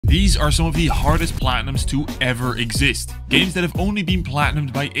These are some of the hardest platinums to ever exist. Games that have only been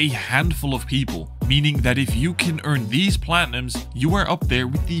platinumed by a handful of people, meaning that if you can earn these platinums, you are up there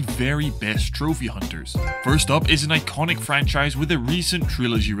with the very best trophy hunters. First up is an iconic franchise with a recent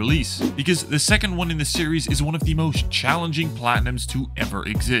trilogy release, because the second one in the series is one of the most challenging platinums to ever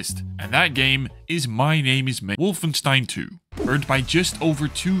exist, and that game is My Name is Meaty Wolfenstein 2. Earned by just over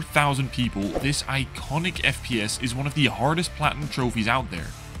 2,000 people, this iconic FPS is one of the hardest platinum trophies out there.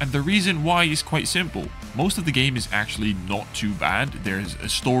 And the reason why is quite simple. Most of the game is actually not too bad. There's a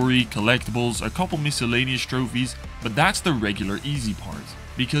story, collectibles, a couple miscellaneous trophies, but that's the regular easy part.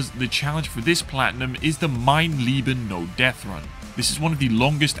 Because the challenge for this platinum is the Mein Leben no death run. This is one of the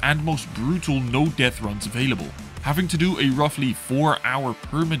longest and most brutal no death runs available, having to do a roughly 4-hour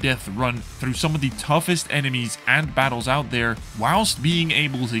permadeath run through some of the toughest enemies and battles out there, whilst being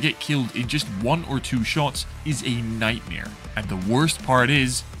able to get killed in just 1 or 2 shots is a nightmare. And the worst part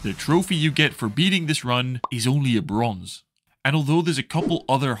is, the trophy you get for beating this run is only a bronze. And although there's a couple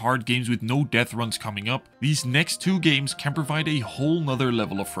other hard games with no death runs coming up, these next 2 games can provide a whole nother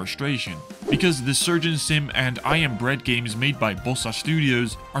level of frustration. Because the Surgeon Sim and I Am Bread games made by Bossa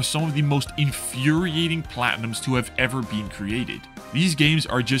Studios are some of the most infuriating platinums to have ever been created. These games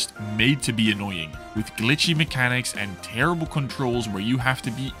are just made to be annoying, with glitchy mechanics and terrible controls where you have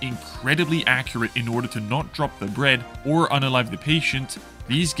to be incredibly accurate in order to not drop the bread or unalive the patient.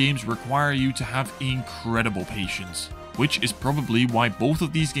 These games require you to have incredible patience, which is probably why both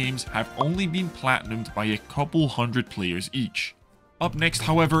of these games have only been platinumed by a couple hundred players each. Up next,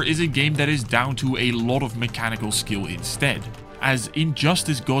 however, is a game that is down to a lot of mechanical skill instead, as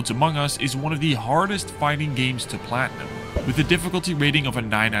Injustice Gods Among Us is one of the hardest fighting games to platinum. With a difficulty rating of a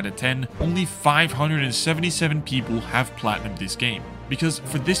 9 out of 10, only 577 people have platinumed this game. Because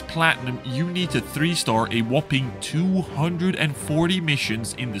for this platinum, you need to 3-star a whopping 240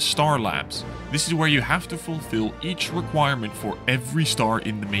 missions in the Star Labs. This is where you have to fulfill each requirement for every star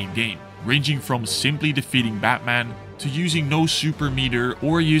in the main game, ranging from simply defeating Batman, to using no super meter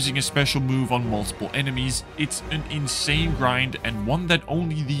or using a special move on multiple enemies. It's an insane grind and one that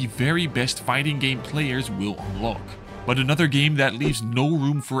only the very best fighting game players will unlock. But another game that leaves no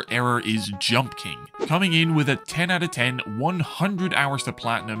room for error is Jump King. Coming in with a 10 out of 10, 100 hours to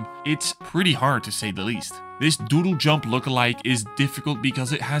platinum, it's pretty hard to say the least. This doodle jump lookalike is difficult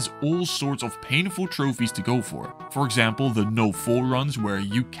because it has all sorts of painful trophies to go for. For example, the no fall runs where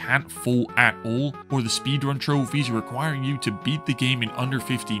you can't fall at all, or the speedrun trophies requiring you to beat the game in under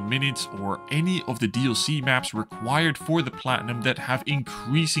 15 minutes, or any of the DLC maps required for the platinum that have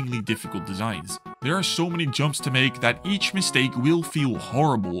increasingly difficult designs. There are so many jumps to make that each mistake will feel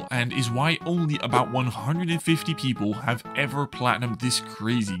horrible, and is why only about 150 people have ever platinumed this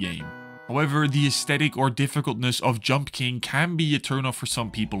crazy game. However, the aesthetic or difficultness of Jump King can be a turnoff for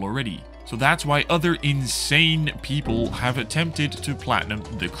some people already, so that's why other insane people have attempted to platinum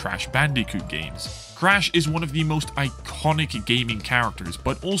the Crash Bandicoot games. Crash is one of the most iconic gaming characters,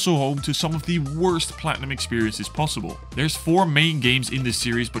 but also home to some of the worst platinum experiences possible. There's 4 main games in this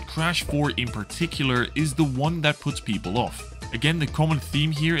series, but Crash 4 in particular is the one that puts people off. Again, the common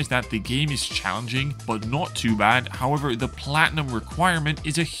theme here is that the game is challenging, but not too bad. However, the platinum requirement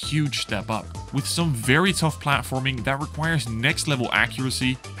is a huge step up, with some very tough platforming that requires next level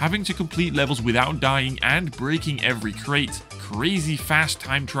accuracy, having to complete levels without dying and breaking every crate, crazy fast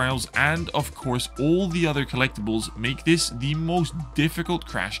time trials, and of course all the other collectibles make this the most difficult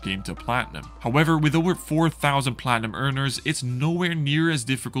Crash game to platinum. However, with over 4,000 platinum earners, it's nowhere near as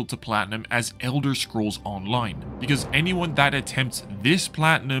difficult to platinum as Elder Scrolls Online, because anyone that attempts this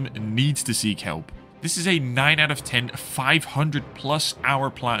platinum needs to seek help. This is a 9 out of 10, 500+ hour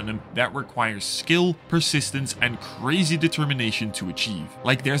platinum that requires skill, persistence, and crazy determination to achieve.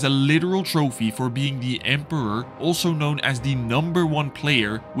 Like, there's a literal trophy for being the Emperor, also known as the #1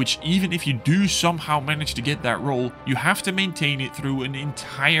 player, which even if you do somehow manage to get that role, you have to maintain it through an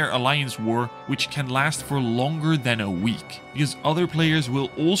entire alliance war, which can last for longer than a week. Because other players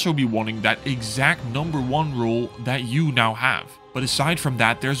will also be wanting that exact #1 role that you now have. But aside from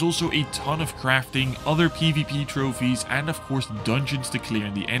that, there's also a ton of crafting, other PvP trophies, and of course dungeons to clear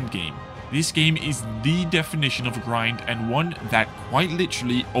in the endgame. This game is the definition of a grind, and one that quite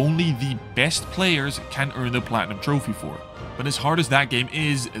literally only the best players can earn the platinum trophy for. But as hard as that game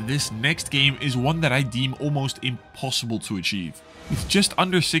is, this next game is one that I deem almost impossible to achieve. With just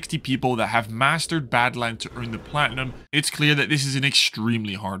under 60 people that have mastered Badland to earn the platinum, it's clear that this is an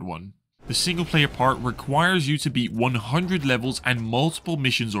extremely hard one. The single player part requires you to beat 100 levels and multiple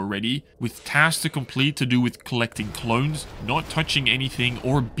missions already, with tasks to complete to do with collecting clones, not touching anything,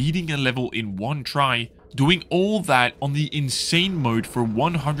 or beating a level in one try, Doing all that on the insane mode for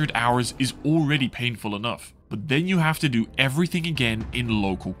 100 hours is already painful enough, but then you have to do everything again in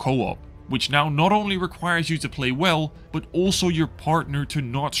local co-op, which now not only requires you to play well, but also your partner to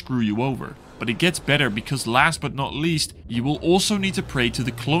not screw you over. But it gets better because last but not least, you will also need to pray to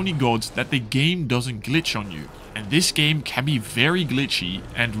the clony gods that the game doesn't glitch on you. And this game can be very glitchy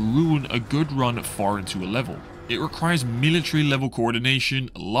and ruin a good run far into a level. It requires military level coordination,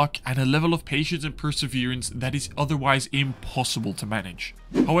 luck, and a level of patience and perseverance that is otherwise impossible to manage.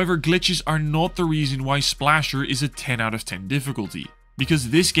 However, glitches are not the reason why Splasher is a 10 out of 10 difficulty, because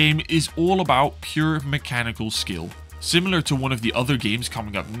this game is all about pure mechanical skill. Similar to one of the other games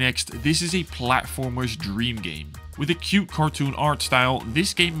coming up next, this is a platformer's dream game. With a cute cartoon art style,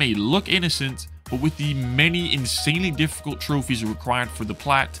 this game may look innocent, but with the many insanely difficult trophies required for the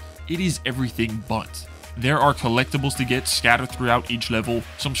plat, it is everything but. There are collectibles to get scattered throughout each level,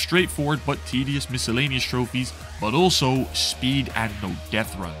 some straightforward but tedious miscellaneous trophies, but also speed and no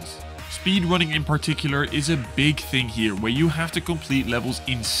death runs. Speedrunning in particular is a big thing here, where you have to complete levels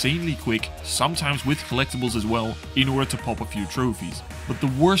insanely quick, sometimes with collectibles as well, in order to pop a few trophies. But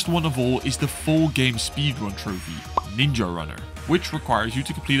the worst one of all is the full game speedrun trophy, Ninja Runner, which requires you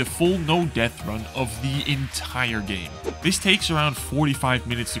to complete a full no death run of the entire game. This takes around 45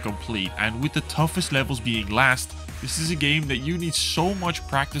 minutes to complete, and with the toughest levels being last, this is a game that you need so much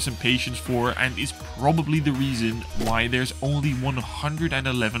practice and patience for, and is probably the reason why there's only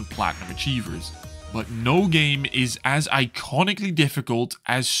 111 Platinum Achievers. But no game is as iconically difficult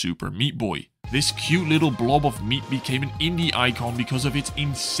as Super Meat Boy. This cute little blob of meat became an indie icon because of its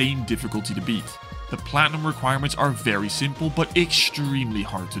insane difficulty to beat. The platinum requirements are very simple but extremely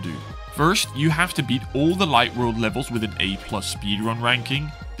hard to do. First, you have to beat all the light world levels with an A+ speedrun ranking,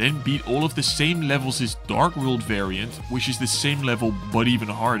 then beat all of the same levels as Dark World variant, which is the same level but even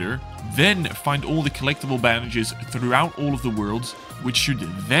harder, then find all the collectible bandages throughout all of the worlds, which should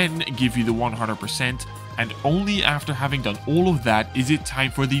then give you the 100%, and only after having done all of that is it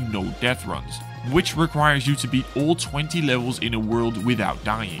time for the no death runs, which requires you to beat all 20 levels in a world without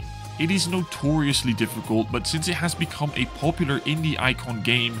dying. It is notoriously difficult, but since it has become a popular indie icon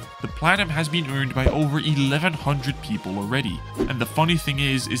game, the platinum has been earned by over 1100 people already. And the funny thing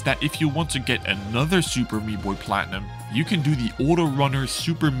is that if you want to get another Super Meat Boy Platinum, you can do the Auto Runner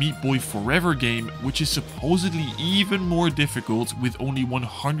Super Meat Boy Forever game, which is supposedly even more difficult with only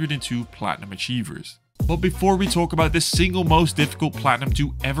 102 Platinum Achievers. But before we talk about the single most difficult Platinum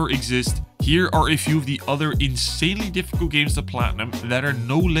to ever exist, here are a few of the other insanely difficult games to Platinum that are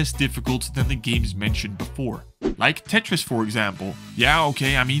no less difficult than the games mentioned before. Like Tetris, for example. Yeah,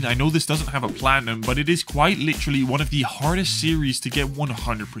 okay, I mean, I know this doesn't have a Platinum, but it is quite literally one of the hardest series to get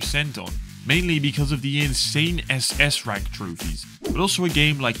 100% on. Mainly because of the insane SS rank trophies. But also a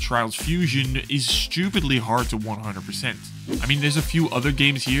game like Trials Fusion is stupidly hard to 100%. I mean, there's a few other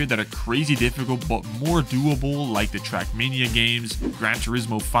games here that are crazy difficult but more doable, like the Trackmania games, Gran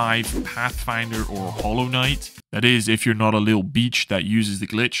Turismo 5, Pathfinder, or Hollow Knight. That is, if you're not a little beach that uses the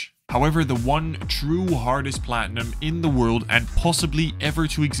glitch. However, the one true hardest platinum in the world and possibly ever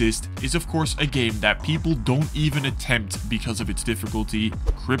to exist is of course a game that people don't even attempt because of its difficulty,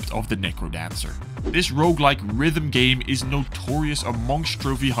 Crypt of the Necrodancer. This roguelike rhythm game is notorious amongst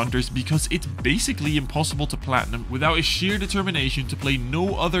trophy hunters because it's basically impossible to platinum without a sheer determination to play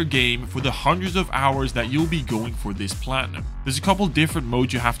no other game for the hundreds of hours that you'll be going for this platinum. There's a couple different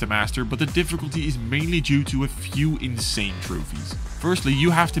modes you have to master, but the difficulty is mainly due to a few insane trophies. Firstly, you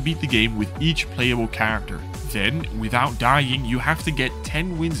have to beat the game with each playable character. Then, without dying, you have to get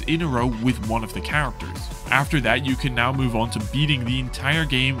 10 wins in a row with one of the characters. After that, you can now move on to beating the entire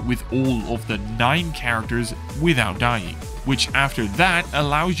game with all of the 9 characters without dying, which after that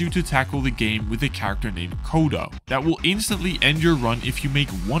allows you to tackle the game with a character named Kodo. That will instantly end your run if you make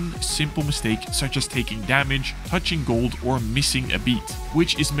one simple mistake, such as taking damage, touching gold, or missing a beat,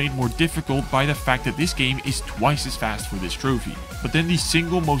 which is made more difficult by the fact that this game is twice as fast for this trophy. But then the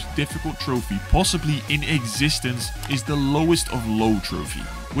single most difficult trophy possibly in existence is the lowest of low trophy,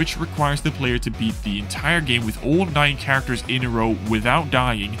 which requires the player to beat the entire game with all 9 characters in a row without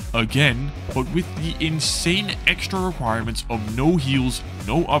dying again, but with the insane extra requirements of no heals,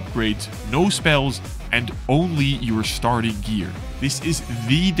 no upgrades, no spells, and only your starting gear. This is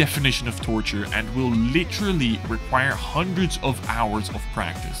the definition of torture and will literally require hundreds of hours of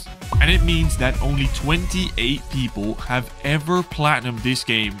practice. And it means that only 28 people have ever platinumed this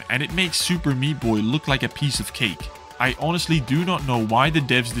game, and it makes Super Meat Boy look like a piece of cake. I honestly do not know why the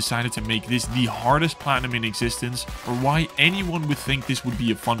devs decided to make this the hardest platinum in existence, or why anyone would think this would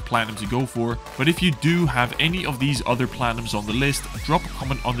be a fun platinum to go for, but if you do have any of these other platinums on the list, drop a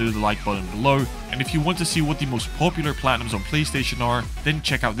comment under the like button below, and if you want to see what the most popular platinums on PlayStation are, then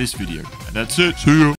check out this video. And that's it, see ya!